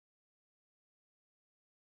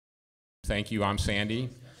Thank you. I'm Sandy,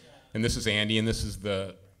 and this is Andy, and this is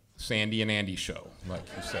the Sandy and Andy show, like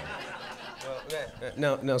you said.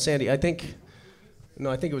 No, Sandy. I think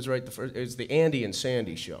it was right. It was the Andy and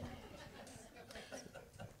Sandy show.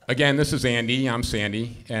 Again, this is Andy. I'm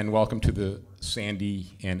Sandy, and welcome to the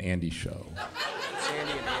Sandy and Andy show.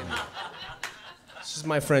 Sandy and Andy. This is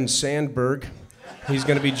my friend Sandberg. He's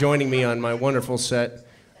going to be joining me on my wonderful set.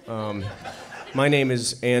 My name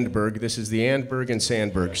is Andberg. This is the Andberg and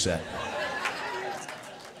Sandberg set.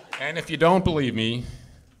 And if you don't believe me,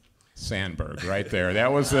 Sandberg, right there.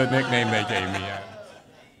 That was the nickname they gave me.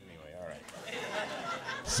 Anyway, all right.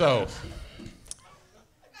 So.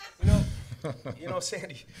 You know,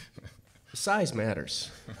 Sandy, size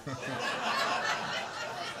matters.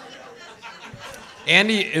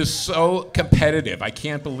 Andy is so competitive. I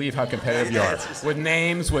can't believe how competitive you are. With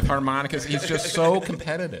names, with harmonicas, he's just so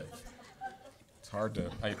competitive. It's hard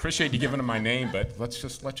to. I appreciate you giving him my name, but let's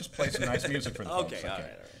just play some nice music for the folks. Okay, all right.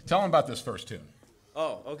 Tell them about this first tune.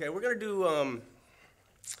 Oh, okay. We're gonna do.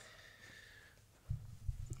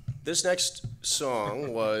 This next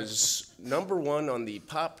song was #1 on the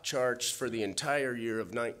pop charts for the entire year of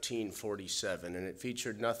 1947, and it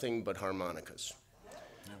featured nothing but harmonicas.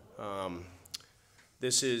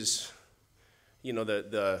 This is, you know,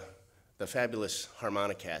 the fabulous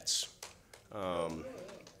Harmonicats.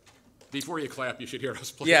 Before you clap, you should hear us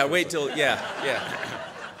play. Yeah, wait till,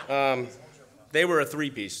 yeah. They were a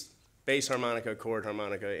three-piece, bass harmonica, chord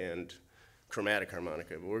harmonica, and chromatic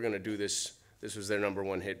harmonica. But we're gonna do this. This was their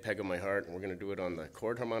 #1 hit, Peg of My Heart, and we're gonna do it on the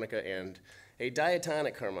chord harmonica and a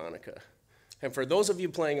diatonic harmonica. And for those of you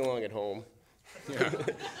playing along at home,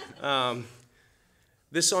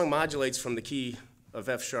 this song modulates from the key of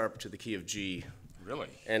F sharp to the key of G. Really?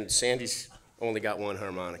 And Sandy's only got one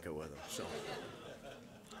harmonica with him, so.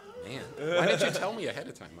 Man, why didn't you tell me ahead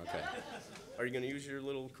of time? Okay. Are you gonna use your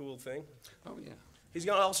little cool thing? Oh, yeah. He's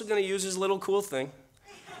also gonna use his little cool thing.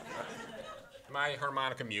 My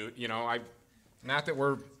harmonica mute, you know, not that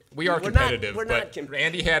we are competitive, but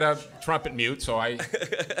Andy had a trumpet mute, so I'm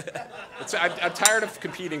tired of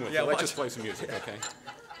competing with you. Let's just play some music, okay?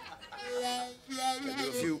 I'll do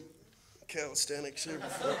a few calisthenics here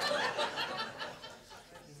before.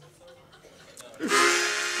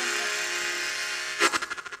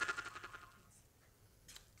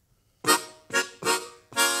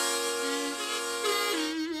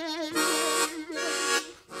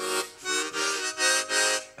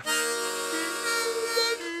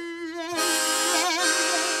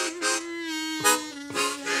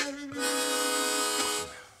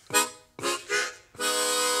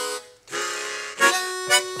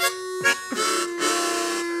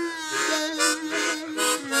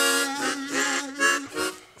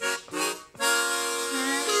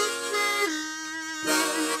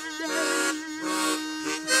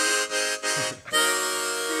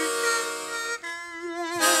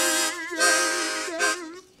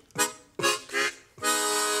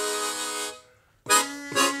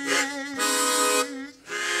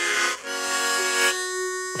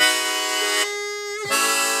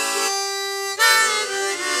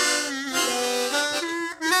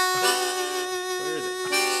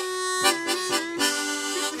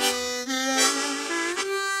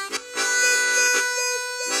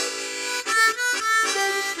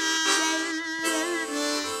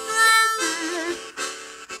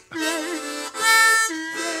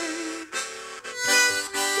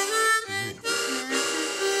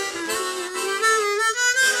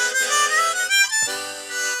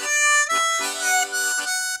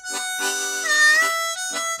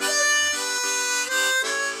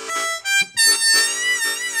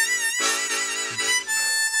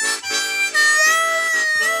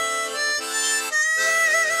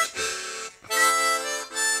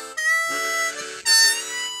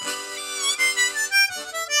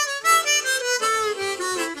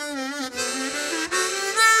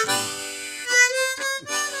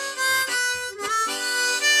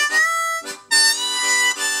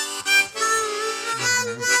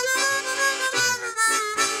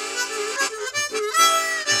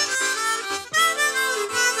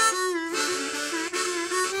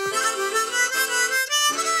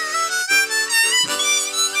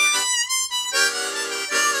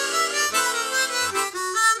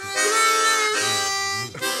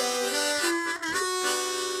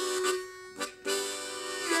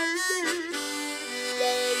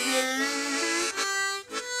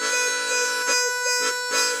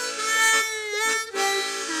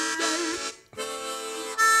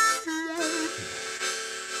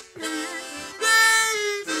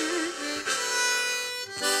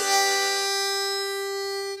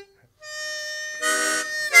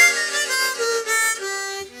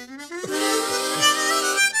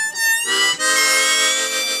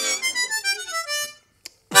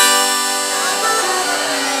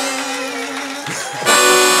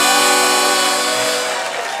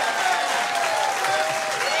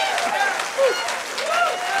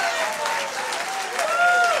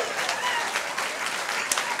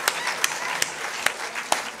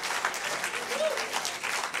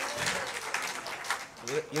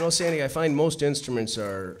 Sandy, I find most instruments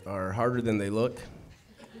are harder than they look.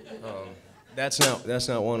 That's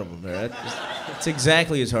not one of them. It's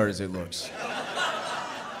exactly as hard as it looks.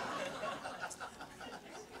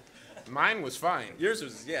 Mine was fine. Yours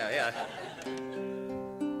was, yeah.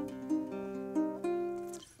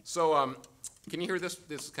 So, can you hear this?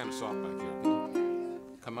 This is kind of soft back here.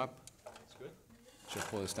 Can you come up? That's good. Should I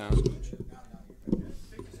pull this down?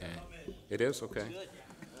 Okay. It is? Okay.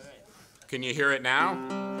 Can you hear it now?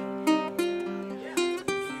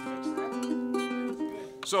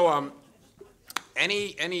 So,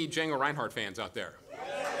 any Django Reinhardt fans out there?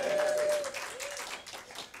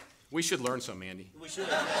 We should learn some, Andy. We should.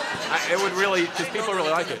 It would really, because people really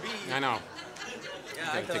like it. I know.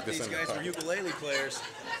 Yeah, I thought these guys were ukulele players.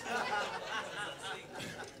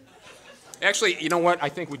 Actually, you know what? I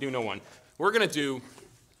think we do know one. We're going to do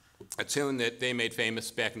a tune that they made famous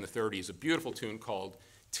back in the 30s, a beautiful tune called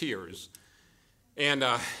Tears. And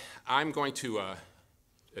I'm going to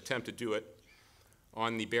attempt to do it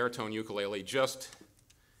on the baritone ukulele, just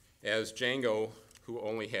as Django, who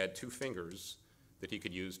only had 2 fingers that he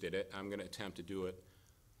could use, did it. I'm going to attempt to do it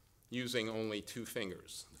using only 2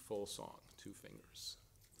 fingers, the full song, 2 fingers.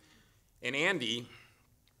 And Andy,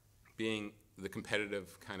 being the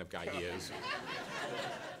competitive kind of guy he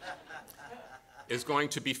is going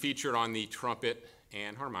to be featured on the trumpet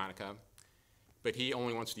and harmonica, but he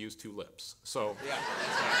only wants to use 2 lips. So,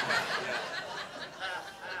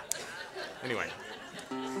 anyway.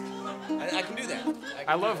 I can do that.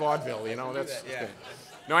 I love vaudeville, you know, that's yeah. good.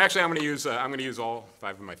 No, actually, I'm going to use all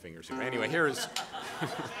 5 of my fingers here. Anyway, here's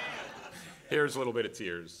a little bit of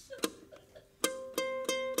Tears.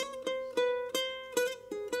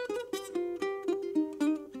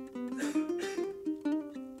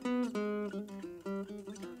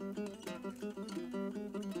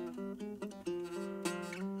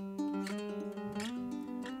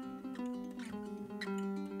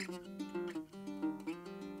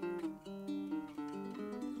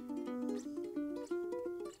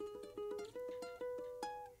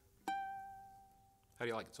 How do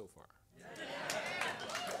you like it so far?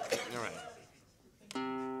 All right.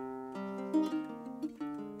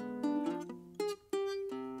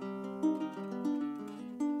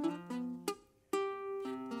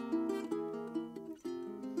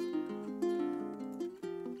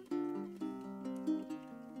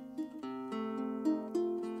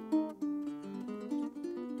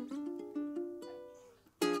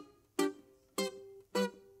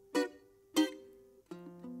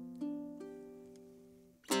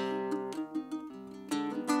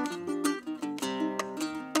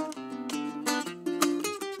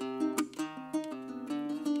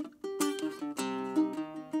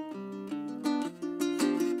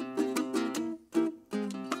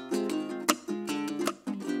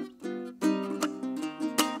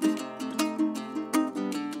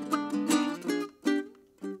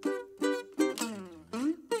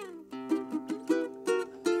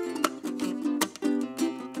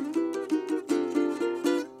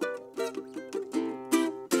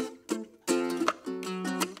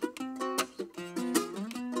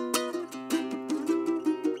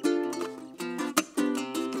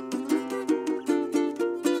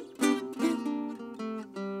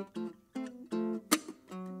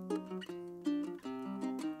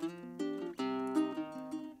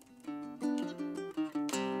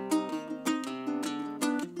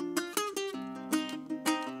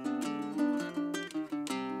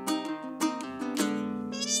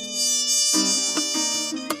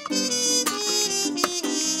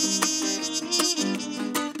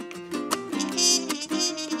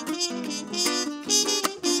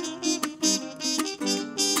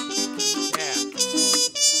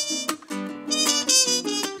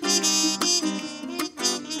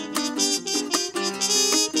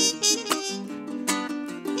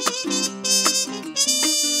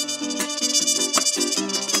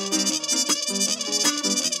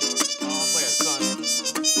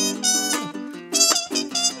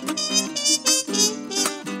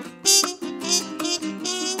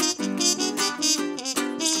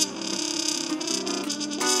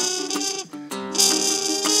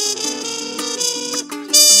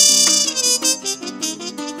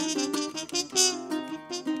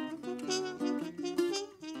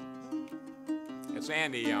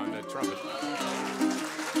 Andy on the trumpet.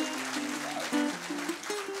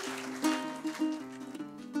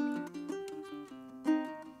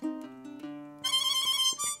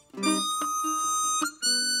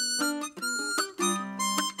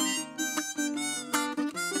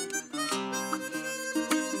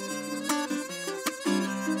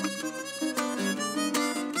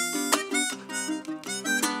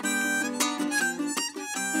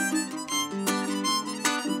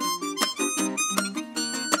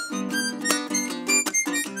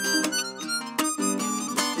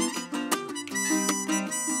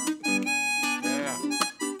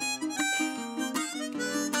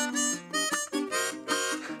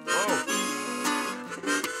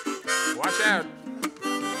 out.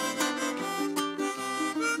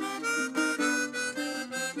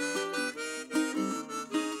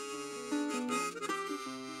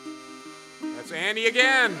 That's Andy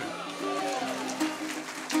again.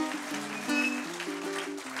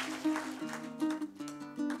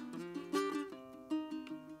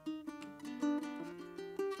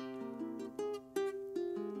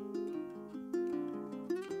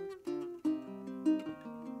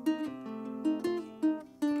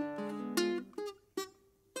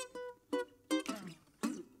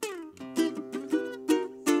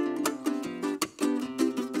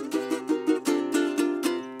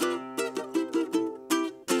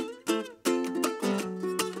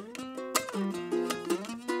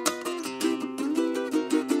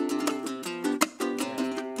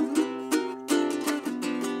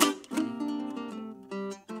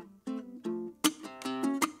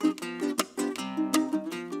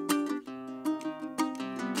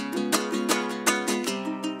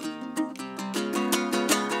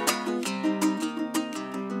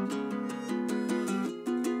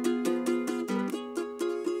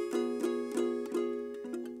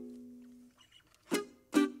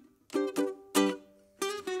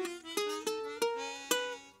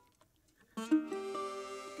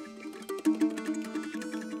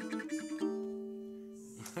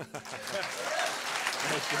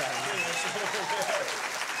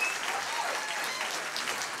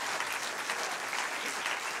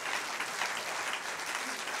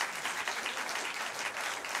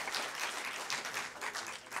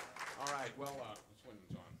 All right, well, which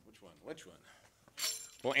one's on? Which one?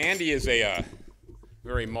 Well, Andy is a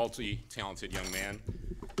very multi-talented young man,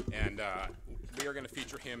 and we are going to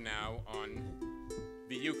feature him now on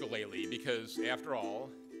the ukulele because, after all,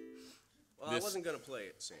 well, I wasn't going to play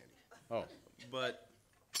it, Sandy. Oh. But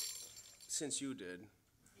since you did,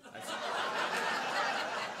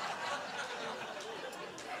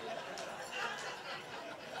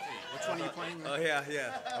 Which one are you playing? Oh, yeah.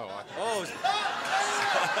 Oh.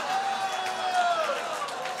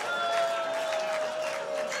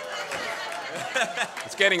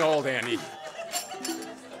 It's getting old, Andy.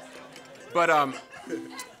 But all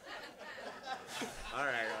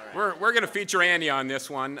right. We're going to feature Andy on this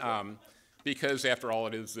one because, after all,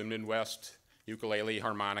 it is the Midwest Ukulele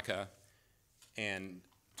Harmonica and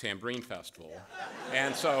Tambourine Festival,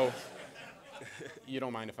 and so you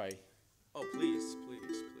don't mind if I? Oh, please.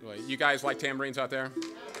 You guys like tambourines out there?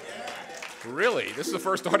 Really? This is the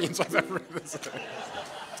first audience I've ever.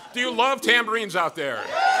 Do you love tambourines out there?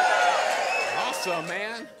 Awesome,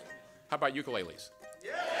 man. How about ukuleles?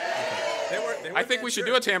 Yeah. Okay. I think we should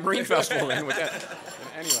do a tambourine festival then with that.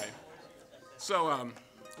 Anyway, so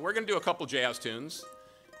we're going to do a couple jazz tunes,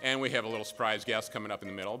 and we have a little surprise guest coming up in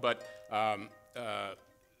the middle. But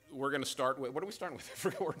we're going to start with, what are we starting with? I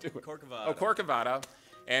forgot what we're doing. Corcovado. Oh, Corcovado.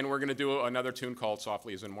 And we're going to do another tune called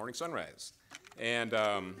Softly as in Morning Sunrise. And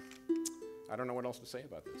I don't know what else to say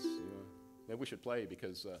about this. Maybe we should play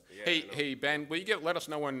because, hey, Ben, will you let us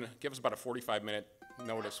know give us about a 45-minute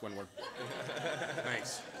notice when we're,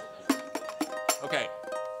 thanks. Okay.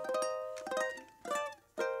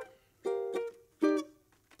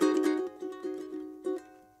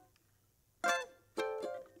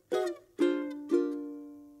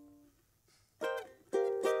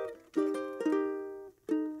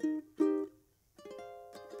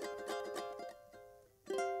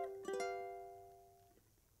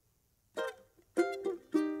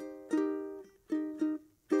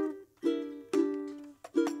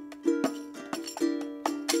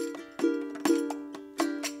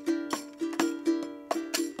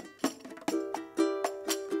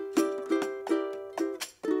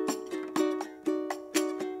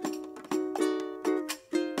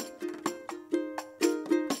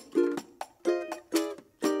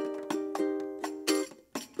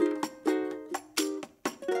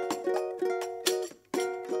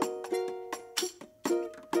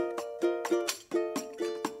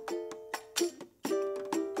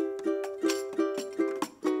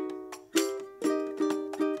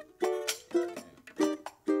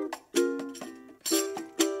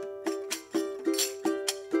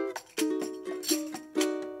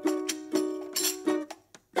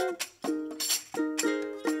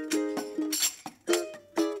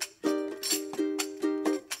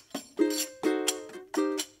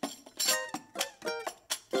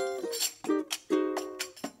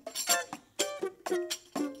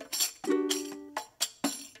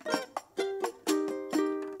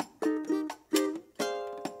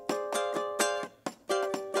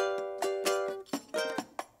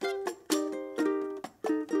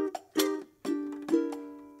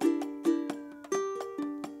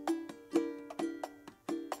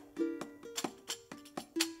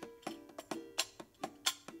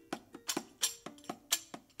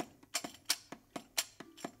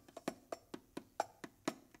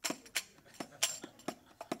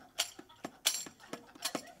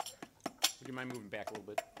 you mind moving back a little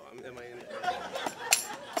bit? Am I in it?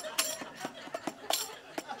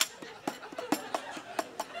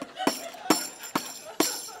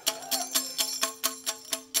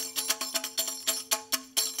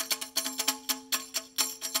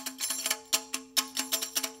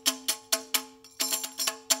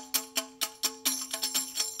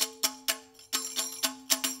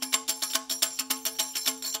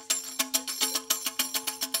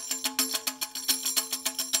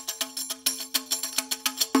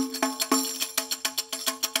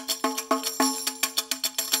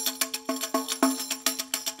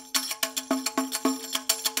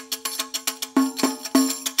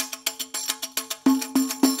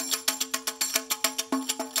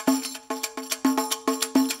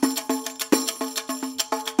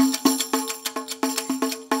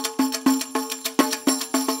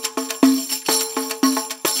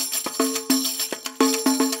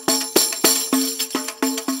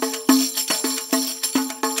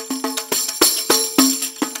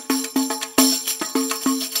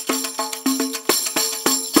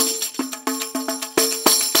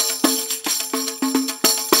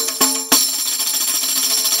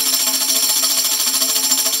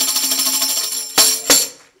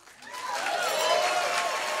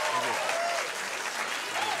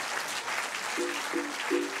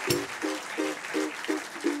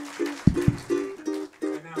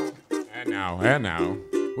 And now,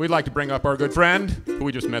 we'd like to bring up our good friend, who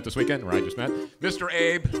we just met this weekend, or I just met, Mr.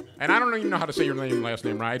 Abe. And I don't even know how to say your last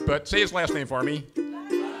name right, but say his last name for me.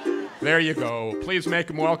 There you go. Please make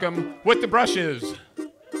him welcome with the brushes.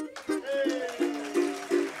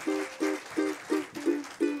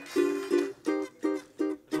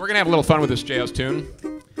 We're going to have a little fun with this jazz tune.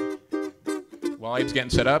 While Abe's getting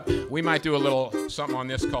set up, we might do a little something on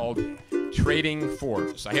this called Trading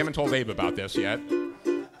Fours. I haven't told Abe about this yet.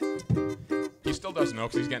 He still doesn't know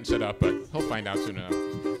because he's getting set up, but he'll find out soon enough.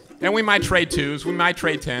 And we might trade 2s, we might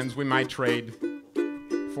trade 10s, we might trade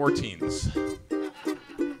 14s.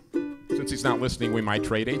 Since he's not listening, we might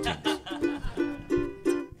trade 18s.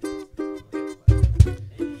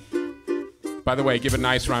 By the way, give a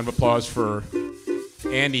nice round of applause for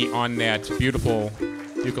Andy on that beautiful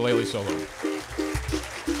ukulele solo.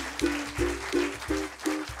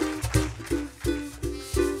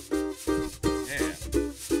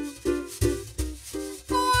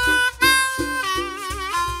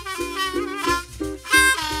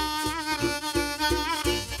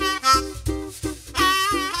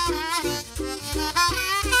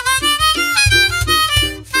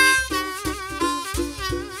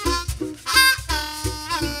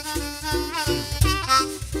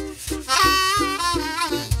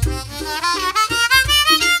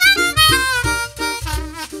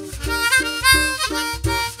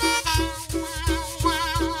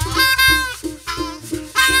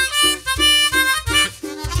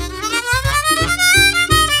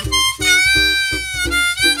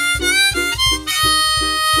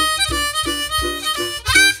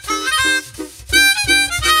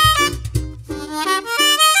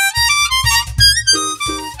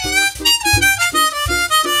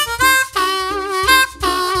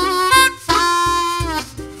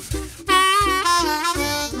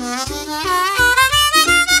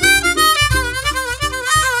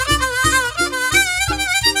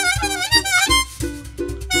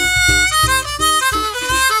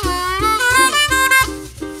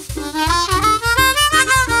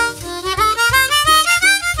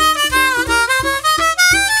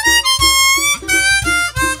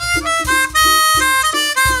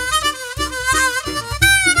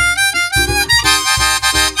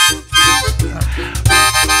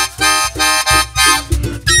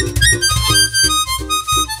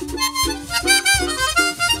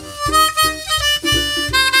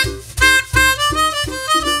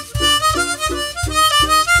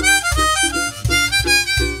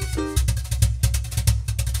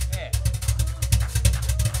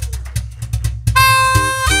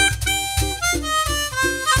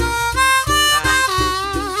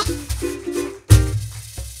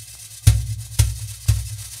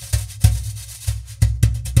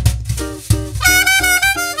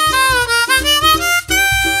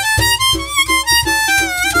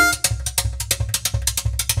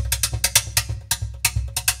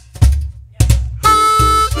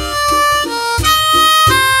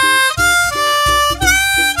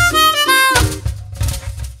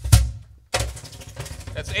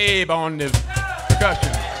 Abe on the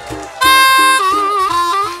percussion.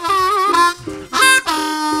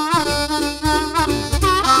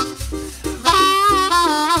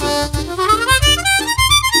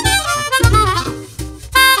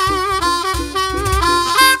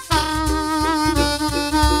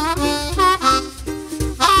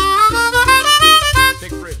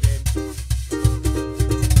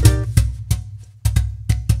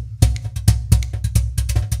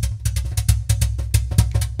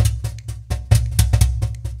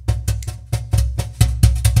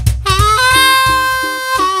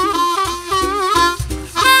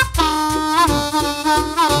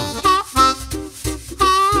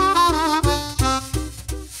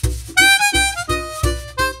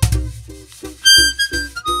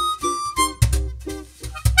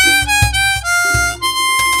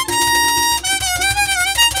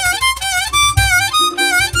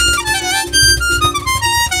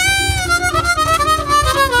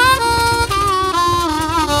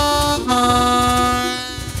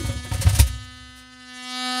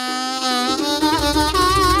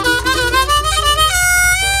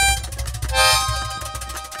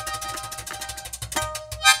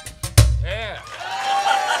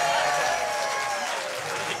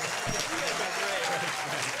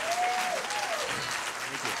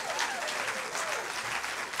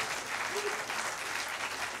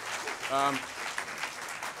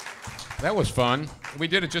 That was fun. We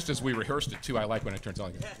did it just as we rehearsed it, too. I like when it turns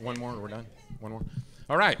out like one more, we're done? One more?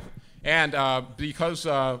 All right. And because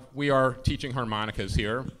we are teaching harmonicas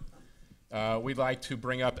here, we'd like to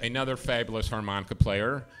bring up another fabulous harmonica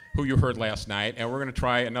player who you heard last night, and we're going to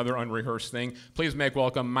try another unrehearsed thing. Please make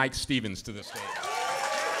welcome Mike Stevens to the stage.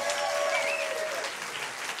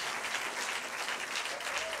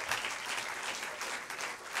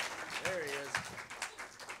 There he is.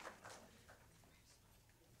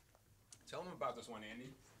 Tell them about this one, Andy.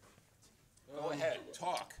 Go ahead,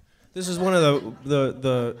 talk. This is one of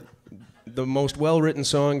the most well-written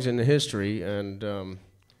songs in the history, and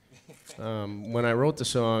when I wrote the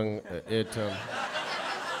song,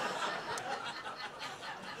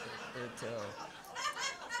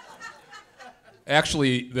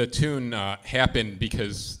 Actually, the tune happened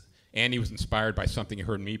because Andy was inspired by something he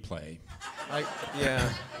heard me play. Yeah,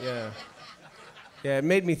 it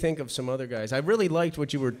made me think of some other guys. I really liked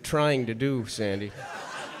what you were trying to do, Sandy.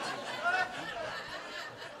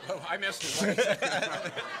 Oh, I missed it.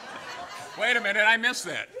 Wait a minute, I missed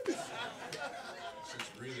that. This is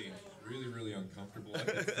really uncomfortable. I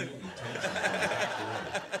can feel the tension.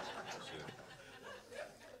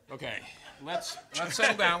 Okay, let's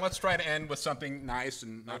settle down. Let's try to end with something nice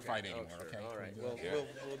and not fight anymore. Sure. Okay. All right. We'll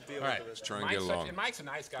deal All right. with this. Try and get along. And Mike's a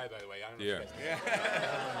nice guy, by the way. I don't know Yeah. if you guys know. He's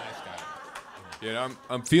a nice guy. Yeah,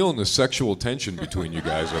 I'm feeling the sexual tension between you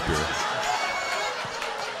guys up here.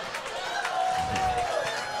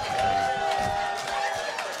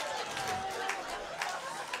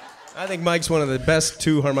 I think Mike's one of the best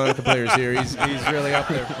two harmonica players here. He's really up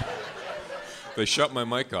there. They shut my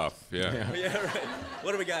mic off. Yeah. Yeah, right.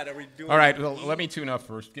 What do we got? Are we doing? All right, well, let me tune up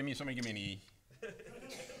first. Somebody give me an E.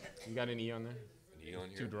 You got an E on there? An E on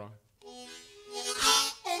here? Two draw.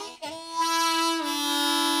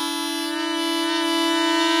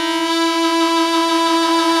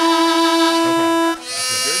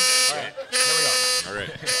 All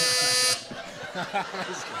right.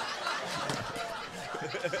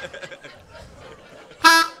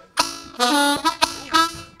 All right.